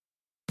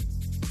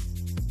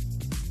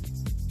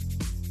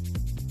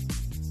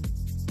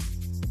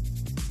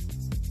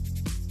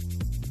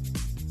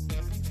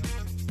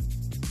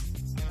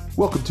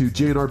Welcome to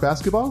JNR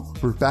Basketball.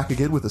 We're back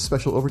again with a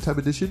special overtime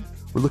edition.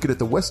 We're looking at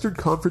the Western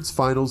Conference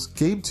Finals,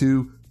 Game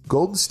 2.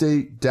 Golden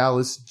State,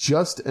 Dallas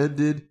just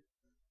ended.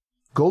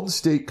 Golden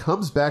State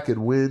comes back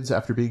and wins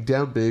after being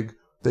down big.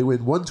 They win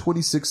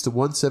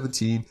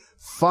 126-117.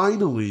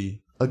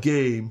 Finally, a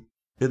game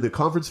in the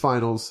conference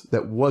finals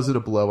that wasn't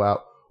a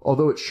blowout,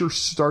 although it sure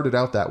started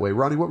out that way.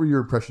 Ronnie, what were your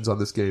impressions on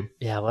this game?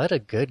 Yeah, what a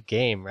good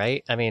game,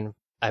 right? I mean,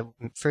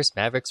 first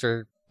Mavericks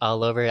were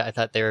all over it. I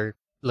thought they were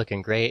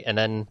looking great, and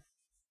then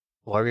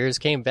Warriors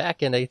came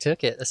back and they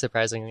took it,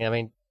 surprisingly. I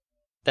mean,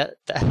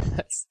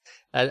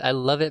 I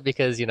love it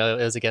because, it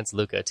was against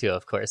Luka too,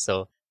 of course.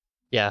 So,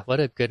 yeah, what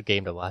a good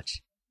game to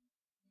watch.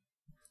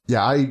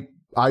 Yeah, I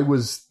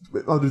was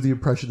under the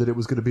impression that it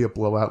was going to be a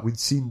blowout. We'd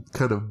seen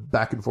kind of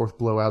back and forth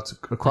blowouts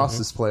across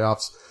this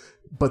playoffs,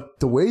 but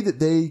the way that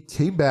they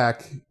came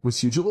back was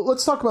huge.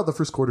 Let's talk about the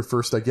first quarter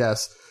first, I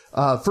guess.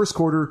 First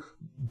quarter,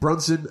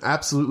 Brunson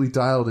absolutely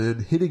dialed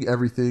in, hitting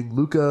everything.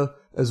 Luka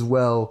as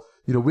well.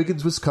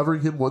 Wiggins was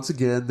covering him once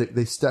again.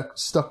 They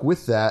stuck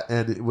with that,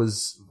 and it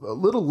was a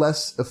little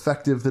less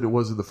effective than it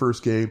was in the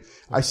first game.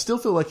 I still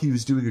feel like he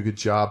was doing a good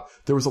job.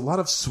 There was a lot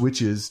of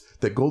switches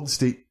that Golden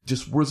State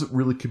just wasn't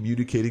really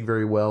communicating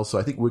very well, so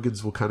I think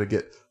Wiggins will kind of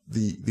get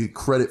the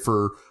credit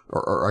for,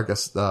 or I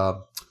guess,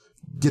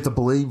 get the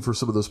blame for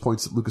some of those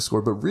points that Luka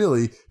scored. But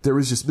really, there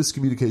was just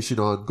miscommunication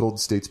on Golden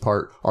State's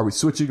part. Are we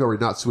switching? Are we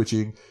not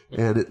switching?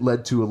 And it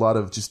led to a lot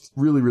of just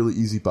really, really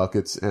easy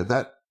buckets, and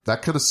that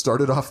kind of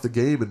started off the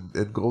game,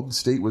 and Golden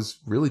State was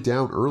really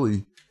down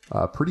early,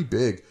 pretty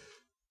big.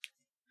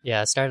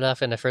 Yeah, it started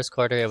off in the first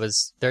quarter. It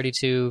was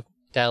 32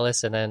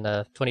 Dallas and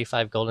then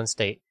 25 Golden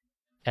State.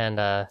 And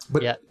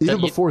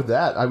even before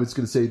that, I was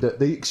going to say that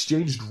they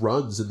exchanged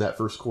runs in that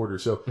first quarter.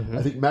 So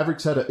I think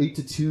Mavericks had an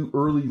 8-2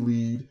 early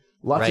lead,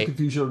 lots of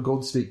confusion on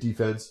Golden State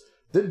defense.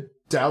 Then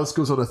Dallas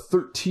goes on a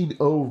 13-0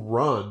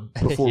 run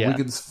before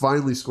Wiggins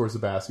finally scores a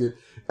basket.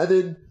 And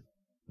then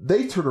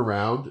they turn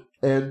around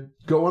and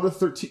go on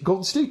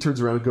Golden State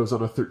turns around and goes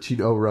on a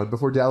 13-0 run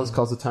before Dallas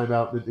calls a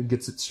timeout and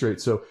gets it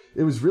straight. So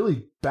it was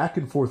really back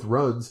and forth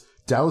runs.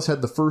 Dallas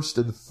had the first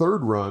and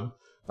third run,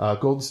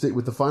 Golden State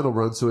with the final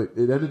run. So it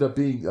ended up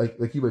being,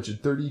 like you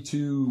mentioned,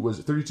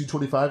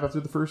 32-25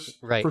 after the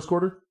first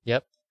quarter?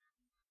 Yep.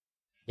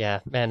 Yeah,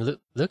 man,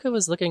 Luka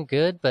was looking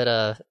good,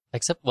 but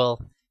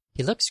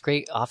he looks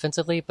great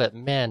offensively, but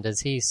man, does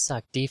he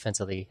suck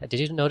defensively.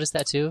 Did you notice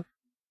that too?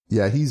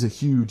 Yeah, he's a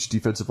huge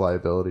defensive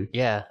liability.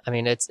 Yeah, I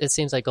mean, it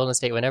seems like Golden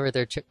State, whenever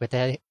they'll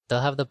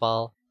have the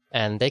ball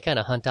and they kind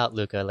of hunt out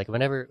Luka. Like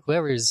whenever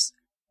whoever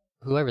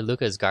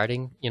Luka is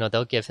guarding,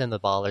 they'll give him the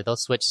ball or they'll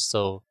switch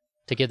to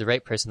give the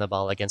right person the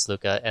ball against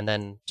Luka and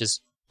then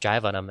just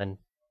drive on him.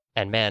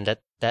 And man,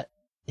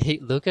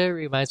 Luka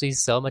reminds me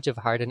so much of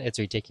Harden. It's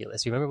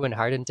ridiculous. Remember when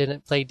Harden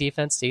didn't play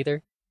defense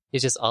either?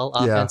 He's just all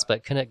offense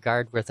but couldn't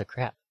guard worth a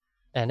crap.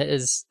 And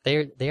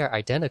they are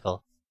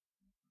identical.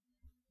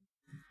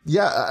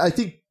 Yeah, I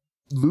think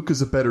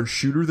Luka's a better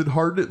shooter than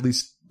Harden, at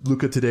least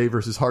Luka today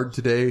versus Harden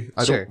today.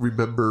 I don't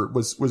remember,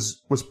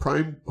 was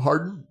prime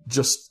Harden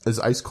just as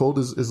ice cold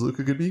as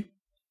Luka could be?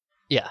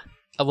 Yeah.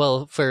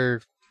 Well, do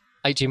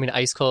you mean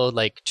ice cold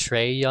like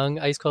Trae Young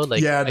ice cold?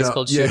 Like ice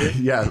cold shooter?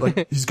 Yeah,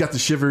 like he's got the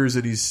shivers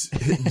and he's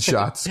hitting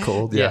shots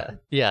cold. Yeah.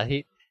 Yeah,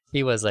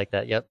 he was like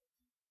that, yep.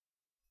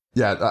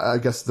 Yeah, I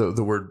guess the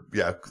word,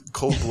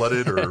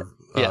 cold-blooded or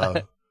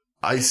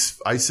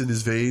ice in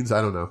his veins. I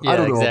don't know. Yeah, I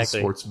don't know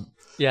exactly. all the sports.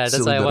 Yeah,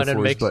 that's why I wanted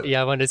to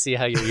I wanted to see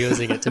how you're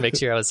using it to make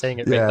sure I was saying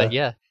it right.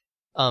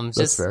 But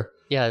that's fair.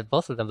 Yeah,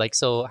 both of them. Like,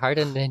 so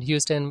Harden in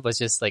Houston was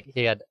just like,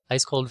 he had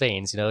ice cold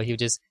veins, he would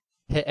just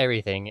hit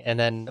everything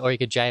or he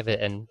could drive it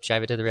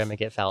to the rim and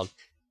get fouled.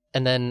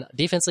 And then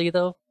defensively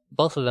though,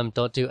 both of them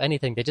don't do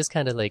anything. They just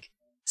kind of like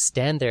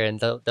stand there and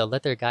they'll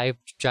let their guy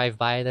drive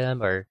by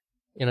them, or,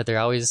 they're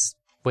always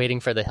waiting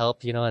for the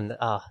help, and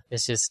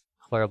it's just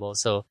horrible.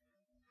 So,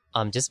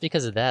 just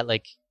because of that,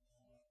 like,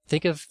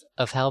 think of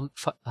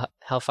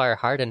how far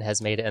Harden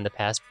has made it in the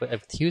past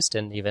with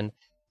Houston even,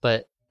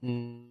 but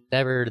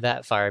never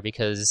that far,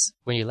 because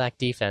when you lack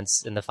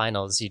defense in the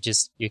finals,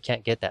 you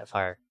can't get that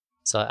far.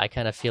 So I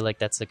kind of feel like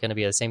that's going to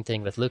be the same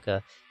thing with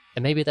Luka.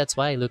 And maybe that's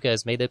why Luka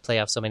has made the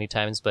playoffs so many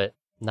times, but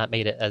not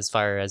made it as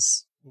far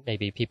as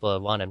maybe people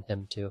wanted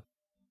him to.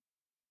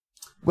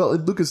 Well,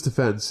 in Luka's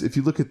defense, if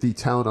you look at the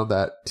talent on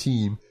that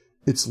team,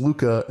 it's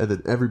Luka and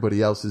then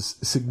everybody else is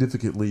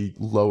significantly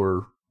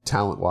lower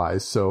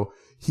talent-wise. So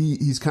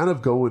he's kind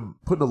of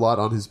putting a lot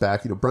on his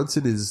back.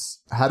 Brunson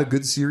had a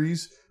good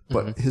series,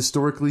 but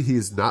historically he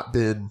has not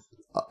been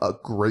a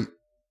great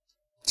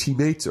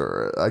teammate,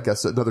 or I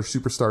guess another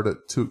superstar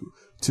to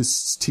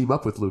team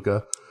up with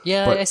Luka.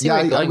 Yeah, but I see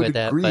where you're going with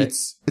that. Agree. But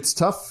it's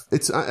tough.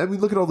 I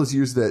mean, look at all those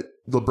years that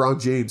LeBron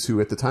James,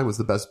 who at the time was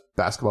the best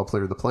basketball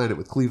player on the planet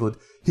with Cleveland,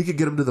 he could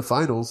get him to the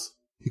finals.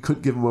 He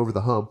couldn't give him over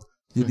the hump.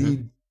 You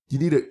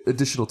need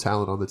additional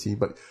talent on the team,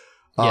 but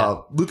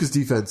Luka's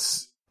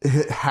defense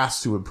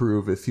has to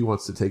improve if he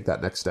wants to take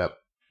that next step.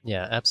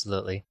 Yeah,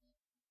 absolutely.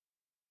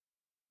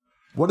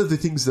 one of the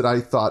things that I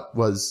thought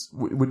was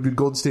when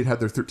Golden State had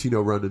their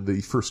 13-0 run in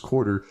the first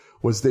quarter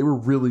was they were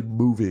really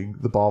moving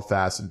the ball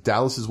fast. And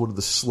Dallas is one of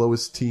the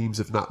slowest teams,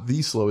 if not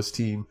the slowest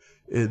team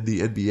in the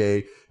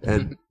NBA.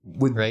 And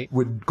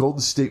when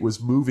Golden State was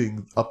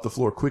moving up the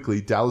floor quickly,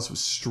 Dallas was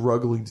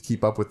struggling to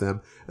keep up with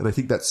them. And I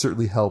think that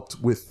certainly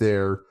helped with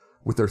their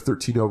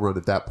 13-0 run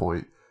at that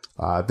point.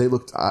 They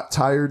looked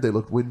tired. They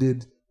looked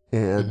winded.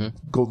 And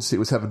Golden State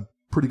was having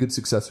pretty good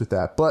success with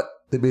that. But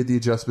they made the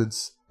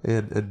adjustments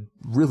and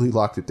really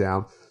locked it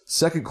down.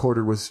 Second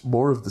quarter was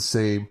more of the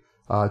same.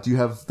 Do you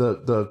have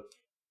the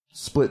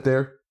split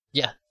there?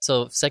 Yeah.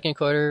 So second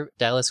quarter,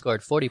 Dallas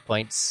scored 40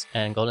 points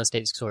and Golden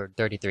State scored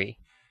 33.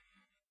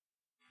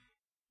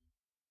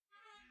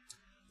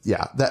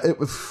 Yeah, that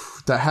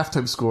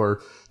halftime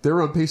score, they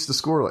were on pace to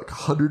score like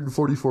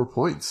 144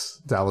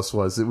 points. Dallas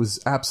was. It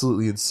was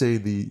absolutely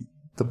insane,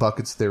 the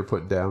buckets they were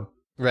putting down.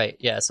 Right.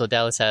 Yeah. So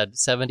Dallas had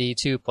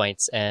 72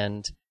 points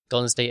and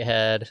Golden State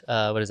had,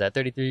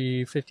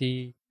 33,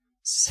 50...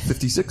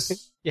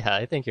 56? Yeah,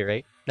 I think you're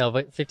right. No,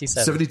 but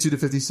 57. 72 to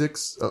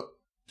 56? Oh,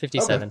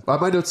 57. Okay.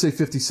 My notes say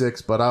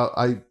 56, but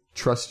I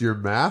trust your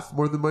math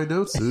more than my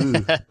notes. Ooh,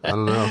 I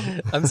don't know.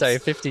 I'm sorry,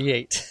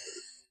 58.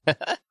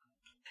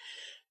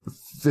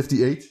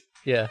 58?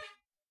 Yeah.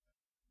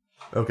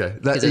 Okay.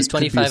 Because it's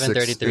 25 and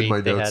 33 in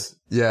my notes.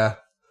 Yeah.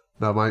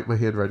 No, my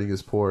handwriting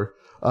is poor.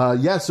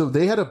 So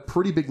they had a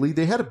pretty big lead.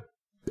 They had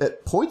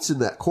at points in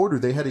that quarter,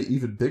 they had an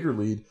even bigger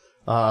lead.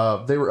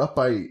 They were up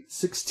by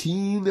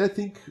 16, I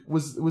think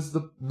was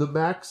the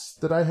max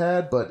that I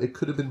had, but it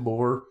could have been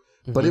more.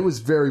 Mm-hmm. But it was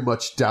very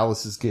much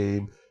Dallas's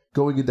game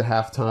going into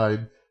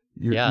halftime.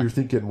 You're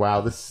thinking,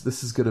 wow, this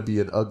is going to be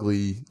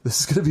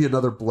this is going to be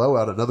another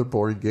blowout, another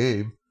boring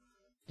game.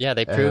 Yeah,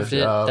 they proved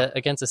that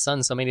against the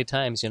Suns so many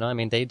times. I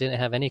mean, they didn't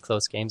have any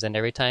close games, and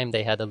every time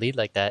they had a lead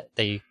like that,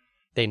 they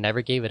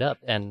never gave it up.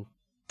 And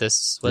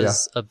this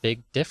was a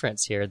big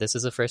difference here. This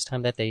is the first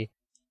time that they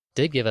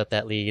did give up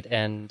that lead,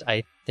 and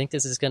I think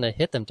this is going to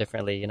hit them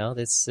differently.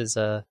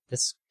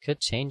 This could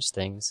change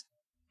things.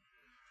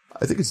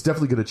 I think it's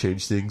definitely going to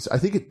change things. I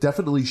think it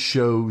definitely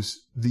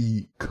shows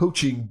the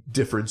coaching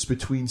difference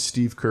between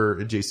Steve Kerr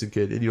and Jason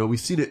Kidd. And, we've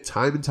seen it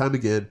time and time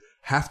again.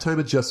 Halftime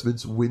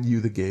adjustments win you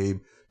the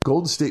game.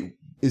 Golden State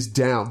is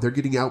down. They're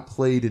getting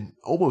outplayed in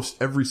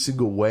almost every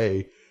single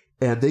way.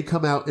 And they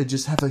come out and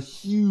just have a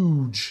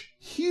huge,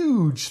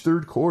 huge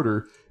third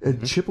quarter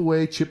and chip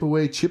away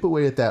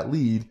at that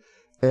lead.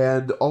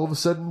 And all of a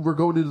sudden, we're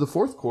going into the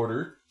fourth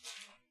quarter.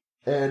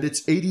 And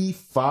it's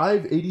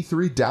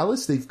 85-83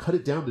 Dallas. They've cut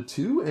it down to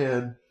 2.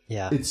 And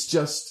it's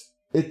just,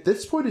 at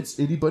this point, it's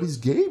anybody's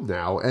game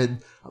now. And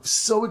I'm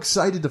so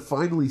excited to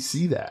finally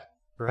see that.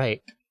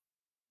 Right.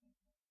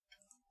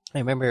 I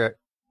remember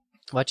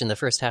watching the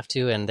first half,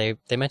 too, and they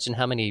mentioned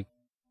how many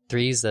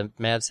threes the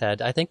Mavs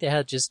had. I think they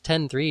had just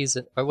 10 threes,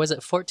 or was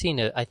it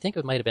 14? I think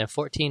it might have been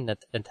 14 at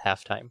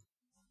halftime.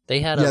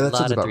 They had a lot of threes. Yeah, that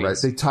sounds about right.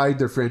 They tied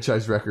their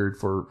franchise record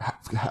for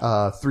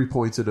 3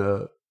 points in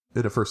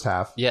a first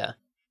half. Yeah.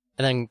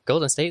 And then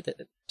Golden State,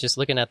 just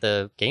looking at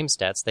the game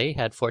stats, they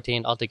had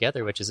 14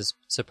 altogether, which is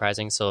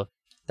surprising. So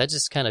that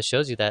just kind of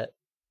shows you that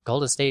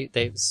Golden State,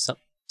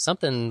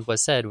 something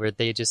was said where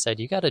they just said,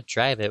 you got to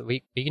drive it.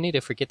 We need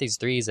to forget these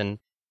threes, and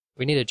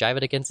we need to drive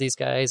it against these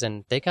guys.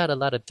 And they got a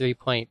lot of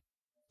 3-point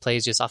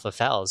plays just off of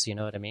fouls, you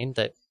know what I mean?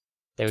 That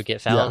they would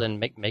get fouled and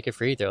make a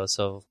free throw.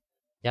 So,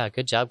 yeah,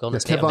 good job, Golden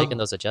State, making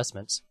those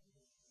adjustments.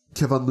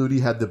 Kevon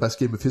Looney had the best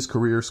game of his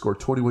career, scored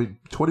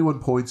 21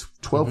 points,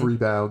 12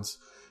 rebounds.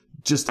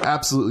 Just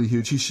absolutely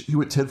huge. He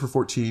went 10 for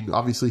 14.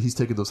 Obviously, he's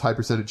taking those high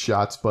percentage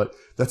shots, but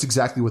that's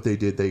exactly what they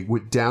did. They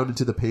went down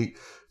into the paint.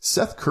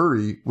 Seth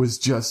Curry was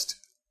just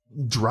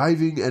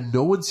driving, and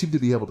no one seemed to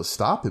be able to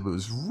stop him. It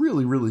was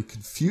really, really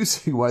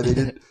confusing why they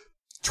didn't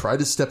try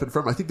to step in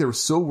front. I think they were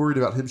so worried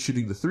about him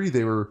shooting the three,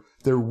 they were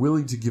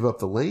willing to give up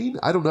the lane.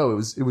 I don't know. It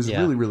was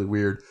really, really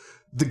weird.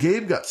 The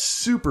game got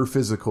super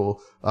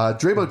physical.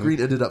 Draymond Green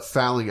ended up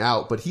fouling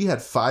out, but he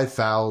had 5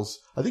 fouls.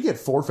 I think he had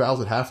 4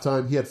 fouls at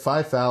halftime. He had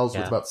 5 fouls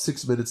with about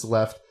 6 minutes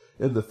left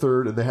in the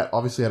third, and they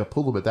obviously had to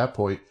pull him at that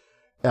point.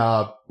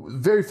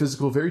 Very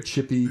physical, very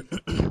chippy.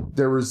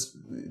 There was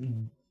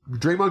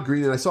Draymond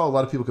Green, and I saw a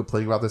lot of people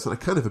complaining about this, and I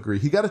kind of agree.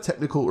 He got a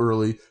technical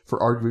early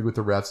for arguing with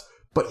the refs,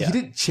 but he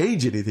didn't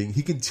change anything.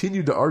 He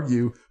continued to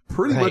argue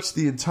pretty much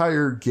the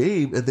entire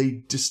game, and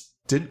they just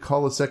didn't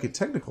call a second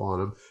technical on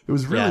him. It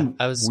was really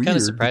I was kind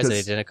of surprised that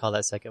they didn't call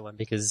that second one,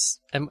 because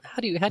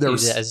how do you do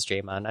that as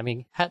Draymond? I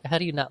mean, how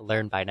do you not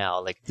learn by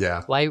now? Like,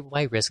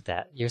 why risk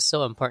that? You're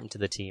so important to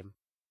the team.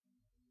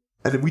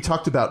 And then we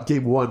talked about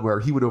game 1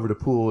 where he went over to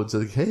Poole and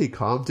said, hey,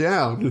 calm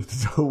down.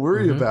 Don't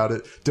worry about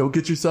it. Don't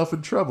get yourself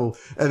in trouble.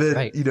 And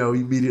then,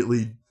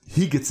 immediately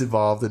he gets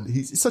involved, and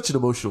he's such an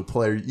emotional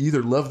player. You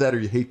either love that or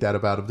you hate that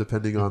about him,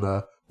 depending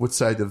on what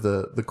side of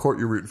the court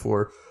you're rooting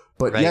for.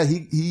 But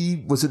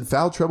he was in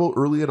foul trouble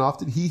early and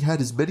often. He had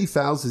as many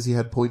fouls as he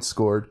had points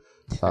scored.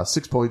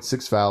 6 points,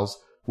 6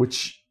 fouls,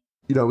 which,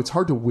 it's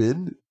hard to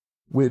win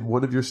when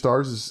one of your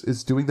stars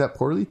is doing that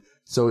poorly.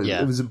 So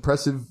it was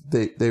impressive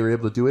they were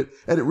able to do it.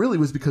 And it really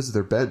was because of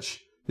their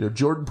bench.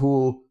 Jordan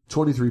Poole,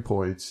 23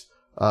 points.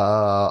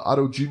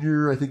 Otto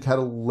Jr., I think, had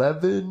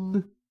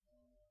 11.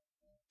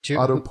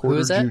 Otto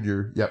Porter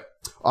Jr. Yep.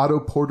 Otto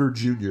Porter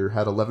Jr.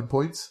 had 11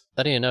 points.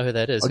 I don't even know who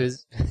that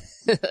is.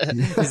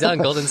 He's on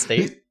Golden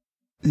State?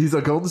 He's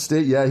on Golden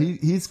State, yeah.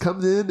 He's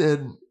come in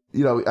and,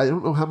 I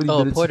don't know how many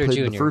minutes Porter he played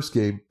Jr. in the first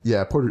game.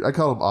 Yeah, Porter. I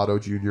call him Otto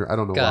Jr. I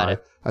don't know why.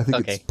 I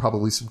think it's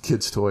probably some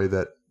kid's toy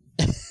that,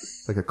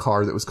 like a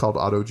car that was called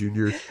Otto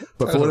Jr.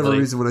 But for whatever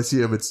reason, when I see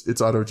him,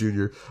 it's Otto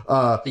Jr.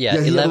 He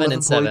 11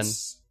 and 7.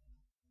 Points.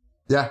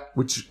 Yeah,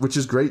 which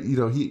is great.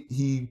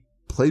 He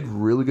played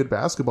really good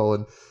basketball,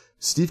 and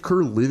Steve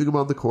Kerr leaving him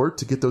on the court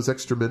to get those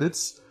extra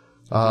minutes.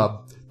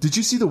 Did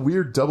you see the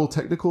weird double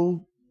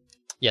technical?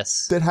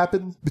 Yes. That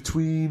happened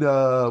between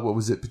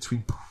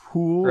between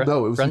Poole?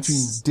 No, it was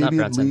between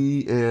Damian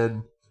Lee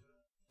and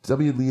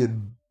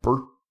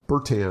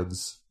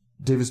Bertans.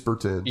 Davis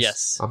Bertans.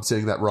 Yes. I'm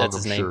saying that wrong,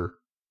 That's I'm sure.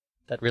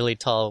 That really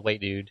tall white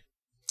dude.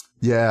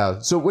 Yeah.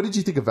 So what did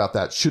you think about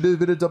that? Should it have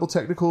been a double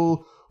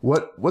technical?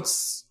 What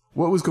was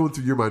going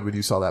through your mind when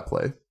you saw that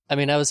play? I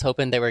mean, I was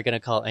hoping they were going to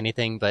call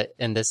anything, but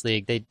in this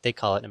league, they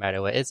call it no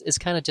matter what. It's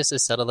kind of just to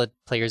settle the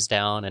players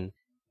down and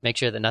make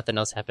sure that nothing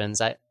else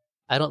happens. I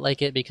don't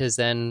like it because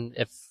then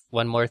if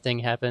one more thing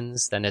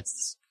happens, then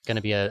it's going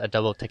to be a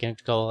double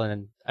technical,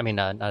 and I mean,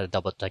 not a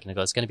double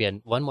technical. It's going to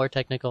be one more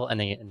technical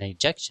and an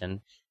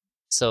ejection.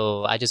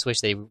 So I just wish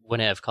they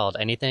wouldn't have called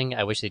anything.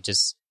 I wish they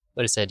just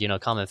would have said,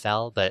 common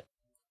foul. But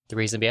the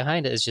reason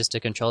behind it is just to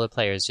control the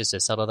players, just to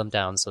settle them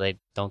down so they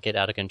don't get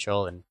out of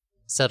control and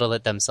settle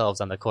it themselves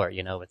on the court,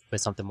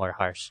 with something more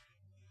harsh.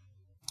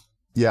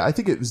 Yeah, I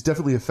think it was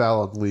definitely a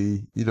foul on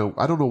Lee.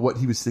 I don't know what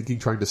he was thinking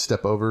trying to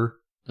step over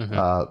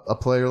a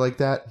player like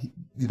that.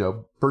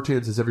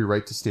 Bertans has every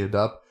right to stand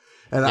up.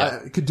 And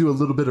I could do a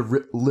little bit of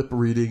lip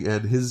reading,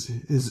 and his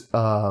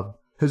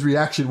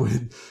reaction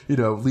when,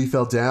 Lee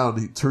fell down,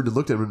 he turned and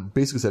looked at him and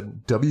basically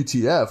said,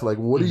 WTF, like,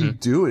 what are you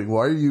doing?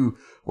 Why are you,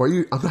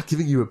 I'm not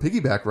giving you a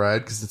piggyback ride,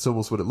 because it's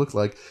almost what it looked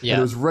like. Yeah. And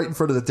it was right in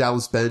front of the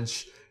Dallas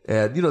bench.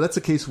 And, that's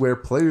a case where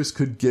players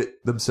could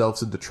get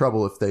themselves into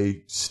trouble if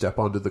they step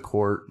onto the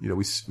court.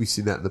 We've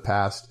seen that in the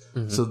past.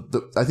 So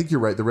I think you're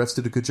right. The refs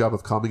did a good job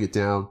of calming it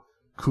down.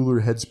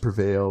 Cooler heads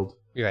prevailed.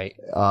 You're right.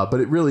 But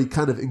it really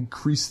kind of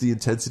increased the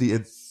intensity,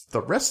 and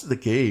the rest of the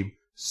game,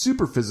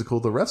 super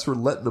physical. The refs were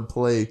letting them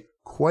play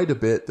quite a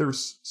bit.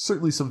 There's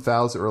certainly some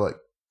fouls that were like,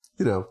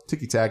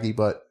 ticky-tacky,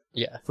 but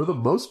for the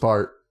most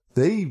part,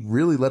 they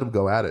really let them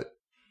go at it.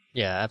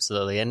 Yeah,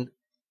 absolutely. And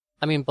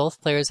I mean,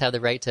 both players have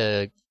the right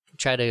to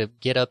try to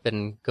get up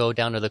and go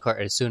down to the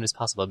court as soon as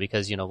possible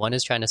because, one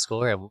is trying to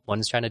score and one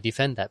is trying to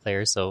defend that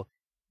player. So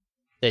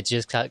it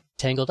just got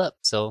tangled up.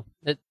 So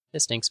it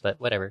stinks, but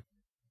whatever.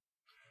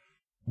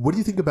 What do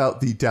you think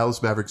about the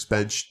Dallas Mavericks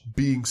bench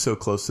being so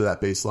close to that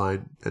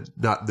baseline and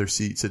not in their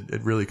seats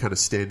and really kind of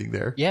standing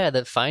there? Yeah,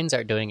 the fines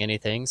aren't doing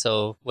anything.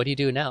 So what do you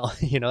do now?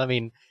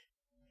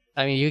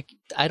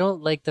 I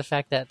don't like the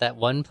fact that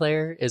one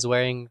player is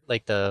wearing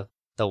like the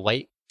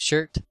white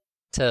shirt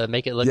to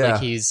make it look like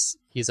he's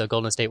a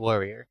Golden State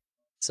Warrior.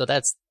 So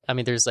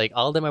there's like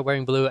all of them are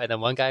wearing blue and then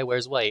one guy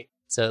wears white.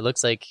 So it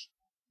looks like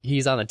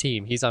he's on the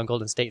team. He's on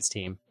Golden State's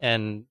team.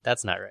 And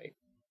that's not right.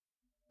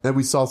 And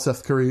we saw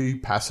Seth Curry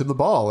pass him the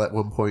ball at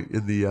one point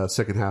in the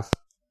second half,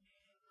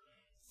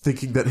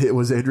 thinking that it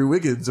was Andrew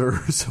Wiggins or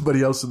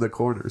somebody else in the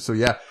corner. So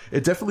yeah,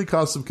 it definitely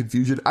caused some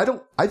confusion.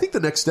 I think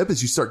the next step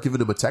is you start giving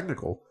him a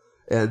technical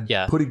and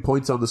putting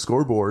points on the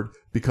scoreboard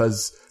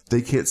because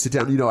they can't sit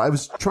down. I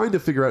was trying to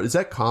figure out, is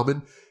that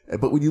common?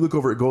 But when you look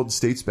over at Golden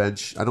State's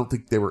bench, I don't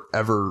think they were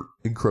ever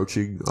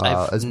encroaching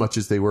as much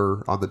as they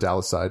were on the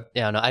Dallas side.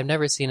 Yeah, no, I've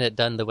never seen it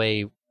done the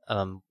way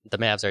the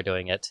Mavs are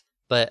doing it.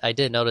 But I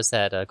did notice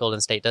that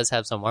Golden State does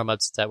have some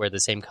warm-ups that were the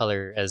same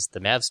color as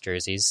the Mavs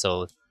jerseys,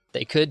 so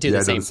they could do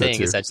the same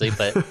thing, essentially.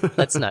 But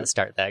let's not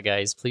start that,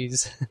 guys,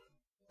 please.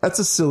 That's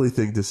a silly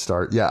thing to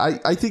start. Yeah,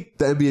 I think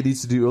the NBA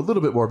needs to do a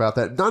little bit more about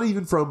that. Not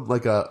even from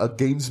like a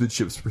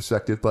gamesmanship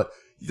perspective, but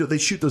they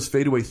shoot those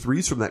fadeaway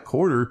threes from that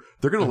corner.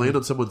 They're going to land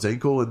on someone's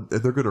ankle and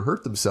they're going to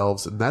hurt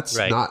themselves, and that's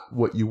not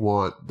what you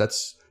want.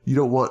 You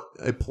don't want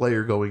a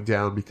player going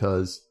down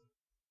because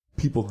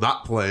people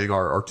not playing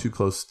are too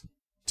close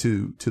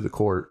to the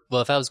court.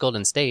 Well, if I was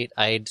Golden State,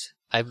 I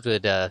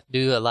would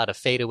do a lot of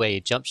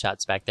fadeaway jump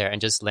shots back there and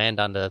just land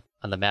on the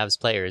Mavs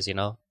players.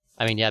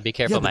 Be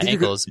careful of my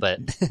ankles, but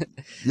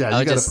you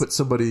got to put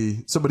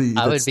somebody.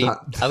 I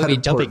would be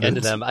jumping into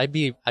them. I'd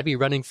be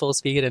running full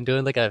speed and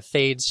doing like a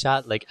fade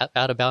shot, like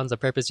out of bounds on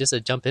purpose, just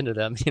to jump into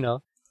them.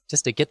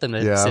 Just to get them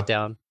to sit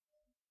down.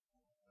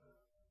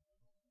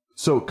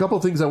 So a couple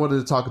of things I wanted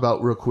to talk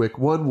about real quick.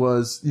 One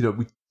was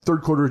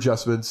third quarter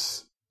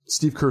adjustments.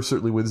 Steve Kerr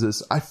certainly wins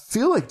this. I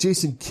feel like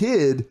Jason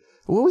Kidd,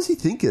 what was he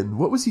thinking?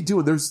 What was he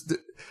doing?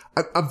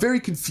 I'm very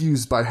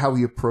confused by how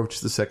he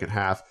approached the second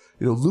half.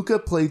 Luka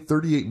played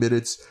 38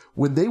 minutes.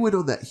 When they went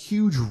on that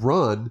huge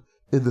run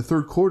in the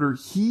third quarter,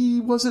 he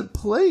wasn't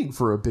playing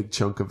for a big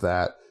chunk of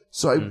that.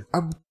 So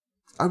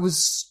I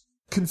was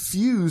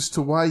confused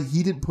to why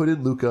he didn't put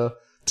in Luka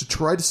to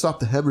try to stop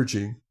the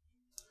hemorrhaging,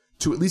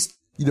 to at least,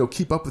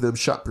 keep up with them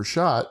shot per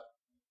shot.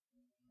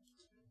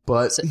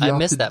 But So he I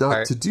missed opted that not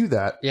part. to do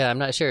that. Yeah, I'm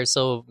not sure.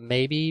 So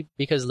maybe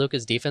because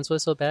Luka's defense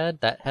was so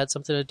bad, that had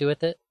something to do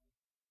with it.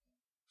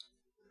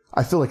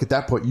 I feel like at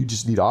that point you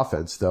just need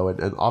offense, though,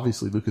 and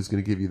obviously Luka's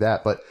going to give you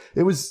that. But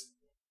it was,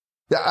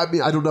 yeah, I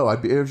mean, I don't know.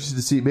 I'd be interested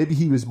to see. Maybe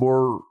he was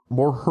more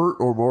hurt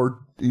or more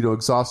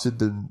exhausted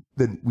than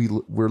we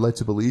were led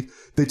to believe.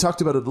 They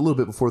talked about it a little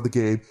bit before the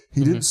game.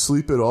 He didn't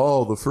sleep at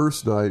all the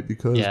first night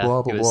because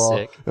blah blah he was blah,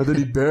 sick. and then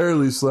he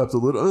barely slept a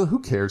little. Who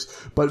cares?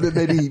 But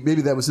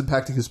maybe that was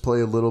impacting his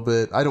play a little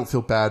bit. I don't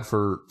feel bad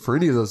for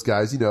any of those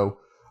guys.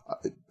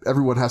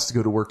 Everyone has to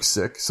go to work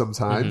sick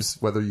sometimes,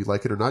 whether you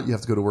like it or not. You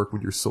have to go to work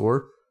when you're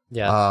sore.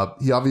 Yeah.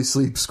 He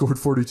obviously scored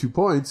 42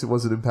 points. It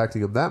wasn't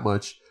impacting him that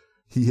much.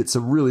 He hit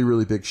some really,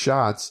 really big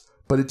shots,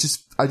 but I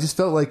just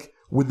felt like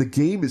when the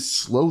game is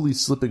slowly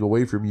slipping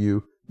away from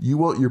you, you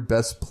want your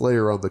best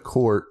player on the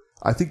court.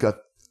 I think a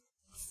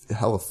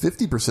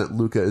 50%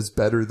 Luka is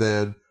better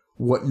than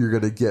what you're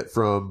going to get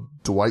from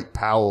Dwight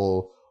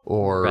Powell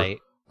or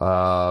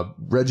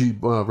Reggie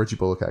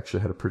Bullock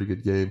actually had a pretty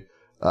good game.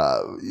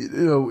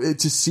 It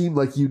just seemed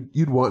like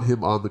you'd want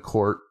him on the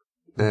court,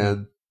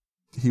 and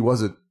he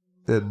wasn't.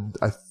 And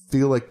I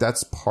feel like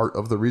that's part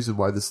of the reason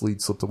why this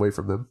lead slipped away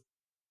from them.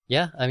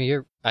 Yeah, I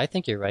mean, I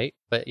think you're right,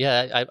 but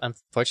yeah,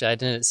 unfortunately I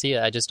didn't see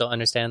it. I just don't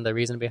understand the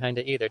reason behind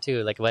it either,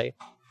 too. Like,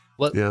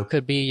 what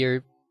could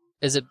be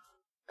is it?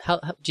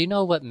 How do you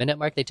know what minute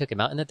mark they took him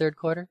out in the third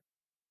quarter?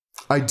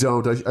 I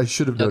don't. I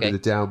should have noted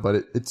it down,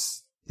 but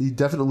he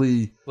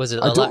definitely was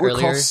it. I don't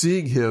recall earlier?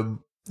 seeing him.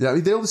 Yeah, I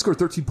mean, they only scored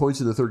 13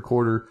 points in the third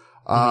quarter.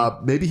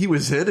 Maybe he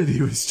was in and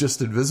he was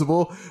just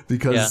invisible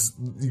because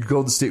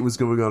Golden State was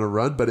going on a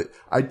run. But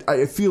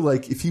I feel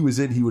like if he was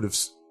in, he would have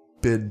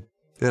been,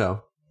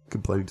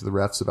 complaining to the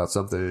refs about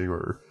something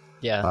or,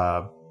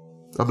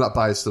 I'm not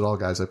biased at all,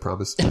 guys, I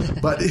promise.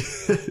 But,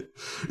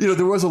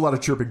 there was a lot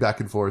of chirping back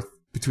and forth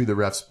between the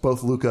refs.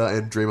 Both Luka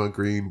and Draymond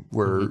Green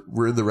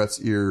were in the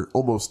refs' ear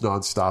almost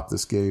nonstop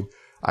this game.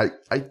 I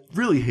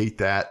really hate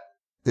that.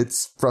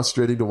 It's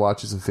frustrating to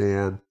watch as a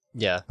fan.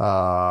 Yeah.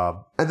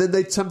 And then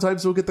they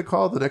sometimes will get the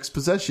call the next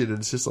possession, and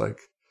it's just like,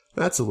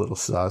 that's a little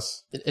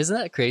sus. Isn't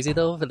that crazy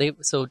though?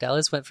 So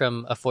Dallas went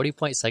from a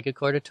 40-point second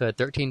quarter to a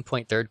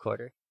 13-point third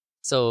quarter.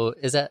 So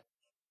is that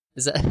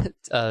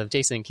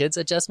Jason Kidd's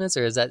adjustments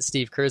or is that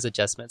Steve Kerr's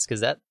adjustments? Because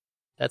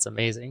that's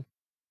amazing.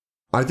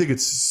 I think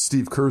it's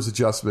Steve Kerr's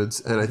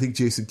adjustments, and I think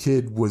Jason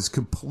Kidd was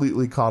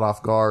completely caught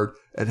off guard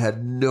and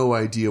had no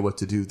idea what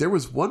to do. There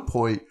was one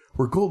point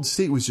where Golden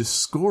State was just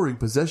scoring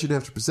possession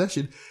after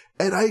possession,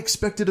 and I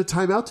expected a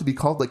timeout to be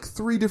called like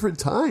 3 different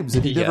times,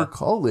 and he never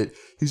called it.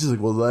 He's just like,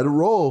 well, let it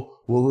roll.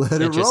 We'll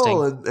let it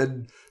roll.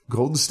 And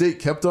Golden State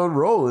kept on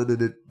rolling,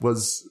 and it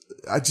was,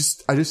 I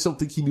just don't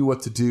think he knew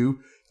what to do.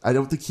 I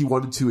don't think he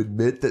wanted to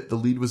admit that the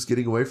lead was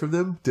getting away from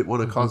them, didn't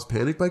want to cause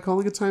panic by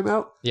calling a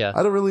timeout. Yeah.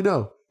 I don't really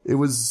know. It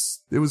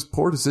was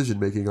poor decision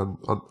making on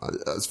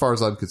as far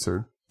as I'm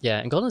concerned. Yeah,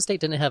 and Golden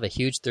State didn't have a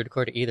huge third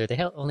quarter either. They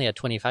only had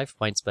 25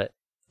 points, but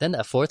then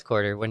that fourth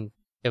quarter when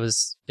it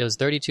was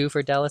 32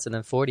 for Dallas and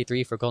then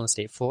 43 for Golden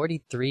State.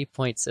 43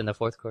 points in the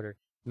fourth quarter.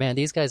 Man,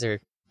 these guys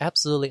are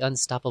absolutely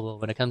unstoppable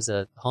when it comes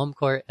to home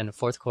court and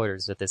fourth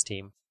quarters with this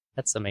team.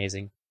 That's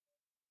amazing.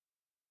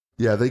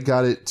 Yeah, they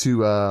got it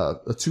to a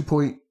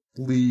 2-point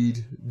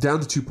lead, down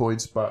to 2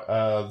 points by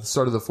the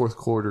start of the fourth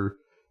quarter.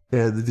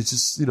 And it's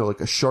just,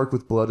 like a shark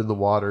with blood in the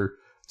water.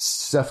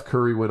 Steph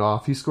Curry went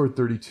off. He scored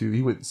 32.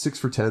 He went 6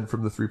 for 10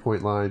 from the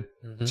 3-point line.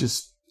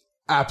 Just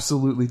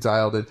absolutely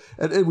dialed in.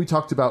 And we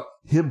talked about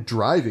him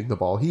driving the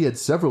ball. He had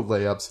several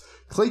layups.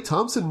 Klay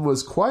Thompson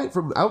was quiet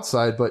from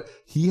outside, but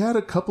he had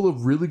a couple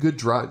of really good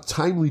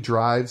timely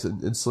drives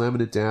and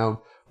slamming it down,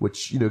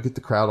 which, get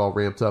the crowd all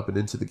ramped up and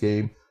into the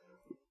game.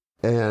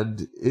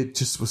 And it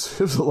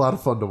was a lot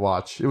of fun to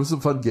watch. It was a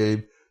fun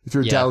game. If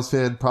you're a Dallas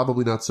fan,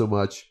 probably not so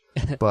much.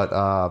 But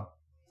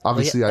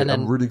obviously,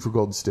 I'm rooting for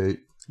Golden State.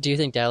 Do you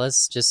think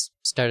Dallas just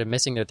started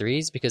missing their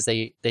threes? Because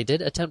they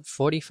did attempt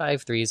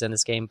 45 threes in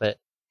this game, but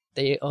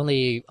they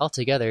only,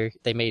 altogether,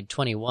 they made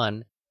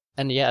 21.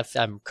 And yeah, if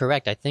I'm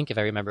correct, I think if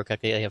I remember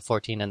correctly, they have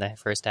 14 in the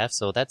first half.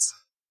 So that's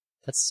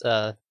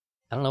I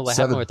don't know what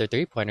happened with their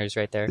 3-pointers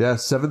right there. Yeah,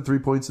 7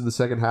 3-points in the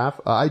second half.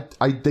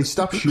 They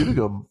stopped shooting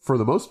them for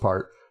the most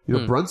part.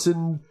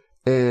 Brunson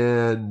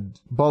and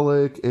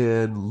Bullock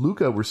and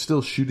Luka were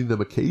still shooting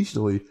them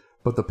occasionally,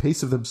 but the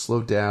pace of them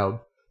slowed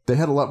down. They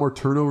had a lot more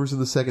turnovers in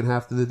the second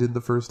half than they did in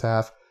the first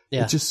half.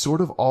 Yeah. It just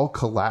sort of all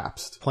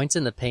collapsed. Points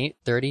in the paint,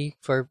 30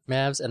 for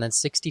Mavs, and then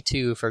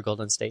 62 for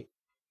Golden State.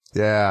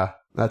 Yeah,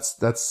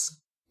 that's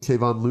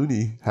Kayvon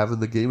Looney having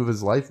the game of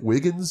his life.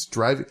 Wiggins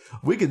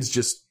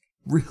just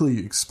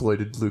really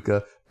exploited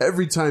Luka.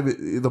 Every time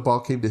the ball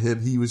came to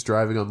him, he was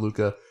driving on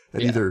Luka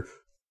and either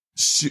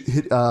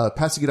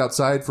passing it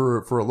outside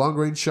for a long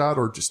range shot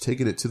or just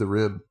taking it to the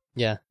rim.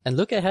 Yeah, and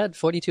Luka had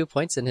 42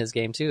 points in his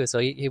game too, so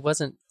he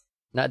wasn't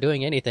not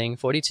doing anything.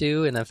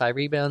 42 and then 5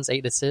 rebounds,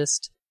 8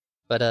 assists.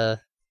 But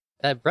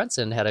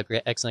Brunson had a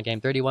great, excellent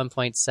game. 31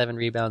 points, 7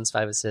 rebounds,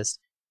 5 assists.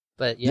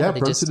 But yeah,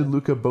 Brunson and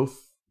Luka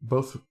both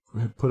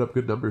put up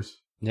good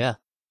numbers. Yeah.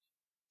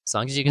 As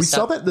long as you can We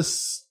stop. saw that in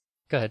this.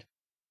 Go ahead.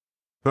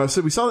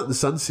 So we saw that in the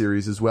Sun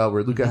series as well,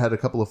 where Luka had a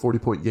couple of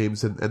 40-point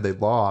games and they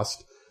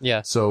lost.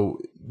 Yeah. So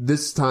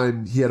this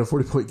time he had a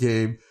 40-point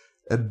game,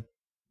 and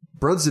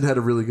Brunson had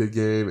a really good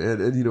game,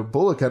 and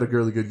Bullock had a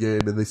really good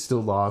game, and they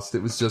still lost.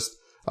 It was just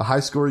a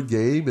high-scoring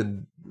game,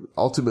 and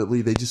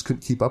ultimately they just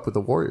couldn't keep up with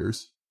the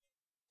Warriors.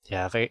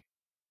 Yeah, very,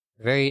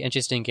 very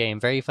interesting game.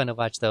 Very fun to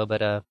watch, though.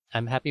 But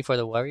I'm happy for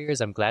the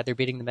Warriors. I'm glad they're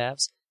beating the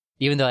Mavs,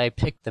 even though I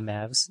picked the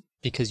Mavs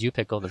because you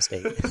picked Golden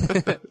State.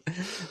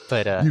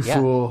 But You yeah,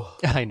 fool.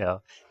 I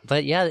know.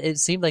 But yeah, it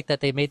seemed like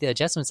that they made the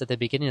adjustments at the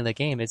beginning of the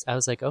game. I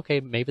was like, okay,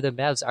 maybe the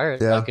Mavs are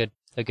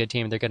a good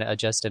team. They're going to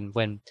adjust and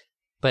win.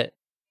 But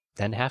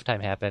then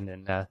halftime happened,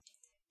 and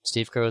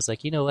Steve Kerr was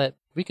like, you know what?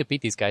 We could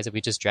beat these guys if we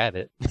just drive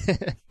it.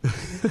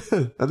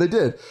 And they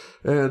did.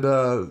 And,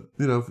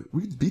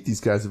 we could beat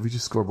these guys if we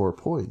just score more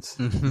points.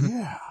 Mm-hmm.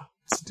 Yeah,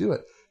 let's do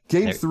it.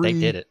 Game 3. They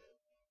did it.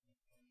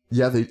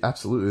 Yeah, they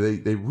absolutely.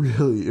 They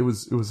really, it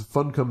was a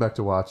fun comeback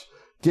to watch.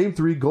 Game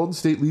 3, Golden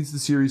State leads the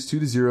series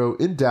 2-0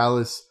 in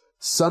Dallas,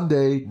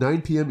 Sunday,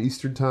 9 p.m.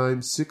 Eastern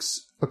Time,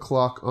 6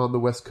 o'clock on the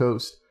West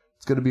Coast.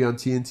 It's going to be on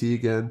TNT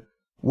again.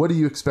 What do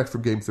you expect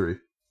from Game 3?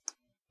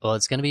 Well,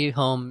 it's going to be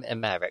home in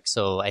Maverick,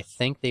 so I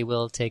think they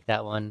will take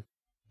that one.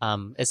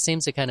 It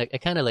seems it kind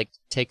of like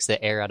takes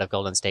the air out of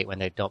Golden State when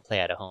they don't play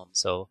at home.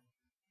 So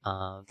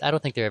I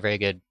don't think they're a very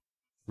good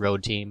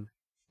road team,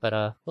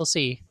 but we'll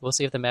see. We'll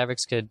see if the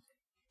Mavericks could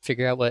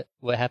figure out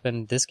what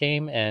happened this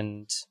game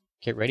and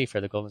get ready for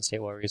the Golden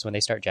State Warriors when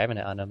they start jamming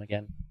it on them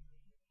again.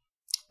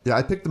 Yeah,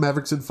 I picked the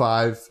Mavericks in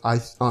 5. I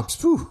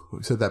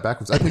said that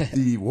backwards. I picked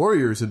the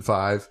Warriors in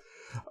 5,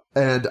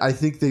 and I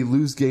think they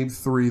lose Game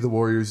 3. The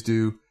Warriors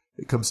do.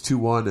 It comes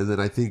 2-1, and then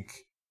I think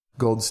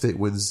Golden State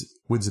wins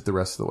it the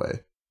rest of the way.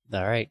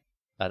 All right.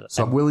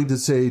 So I'm willing to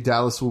say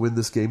Dallas will win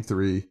this Game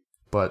 3,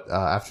 but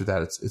after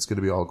that, it's going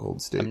to be all Golden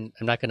State. I'm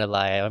not going to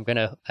lie.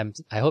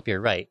 I hope you're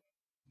right.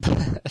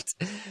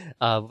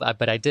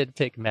 But I did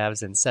pick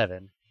Mavs in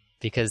 7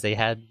 because they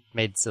had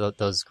made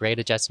those great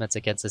adjustments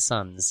against the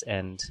Suns,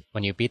 and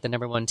when you beat the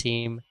number 1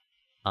 team,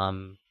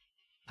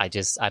 I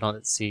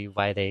don't see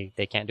why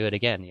they can't do it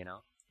again.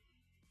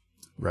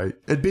 Right.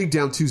 And being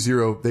down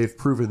 2-0, they've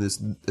proven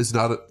is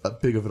not a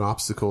big of an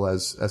obstacle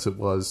as it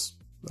was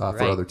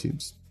for other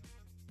teams.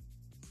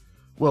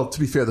 Well, to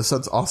be fair, the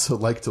Suns also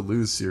like to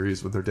lose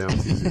series when they're down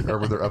 2-0 or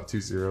when they're up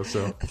 2-0.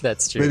 So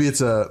that's true. Maybe it's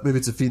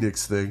a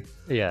Phoenix thing.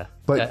 Yeah.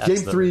 But yeah, Game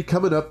absolutely. 3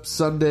 coming up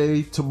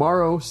Sunday.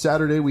 Tomorrow,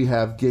 Saturday, we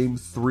have Game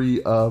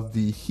 3 of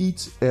the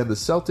Heat and the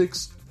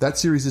Celtics. That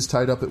series is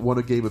tied up at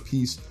 1 game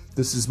apiece.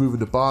 This is moving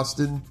to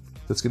Boston.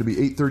 That's going to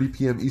be 8:30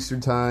 p.m. Eastern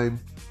Time,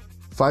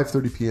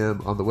 5:30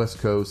 p.m. on the West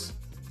Coast.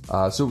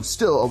 So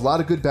still a lot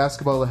of good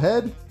basketball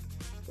ahead.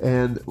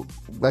 And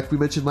like we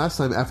mentioned last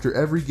time, after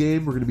every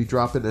game, we're going to be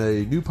dropping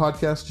a new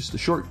podcast, just a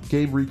short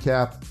game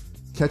recap.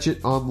 Catch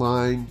it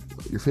online,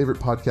 your favorite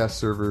podcast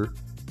server.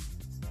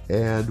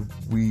 And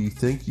we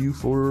thank you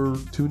for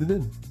tuning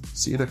in.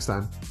 See you next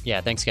time.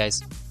 Yeah, thanks,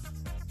 guys.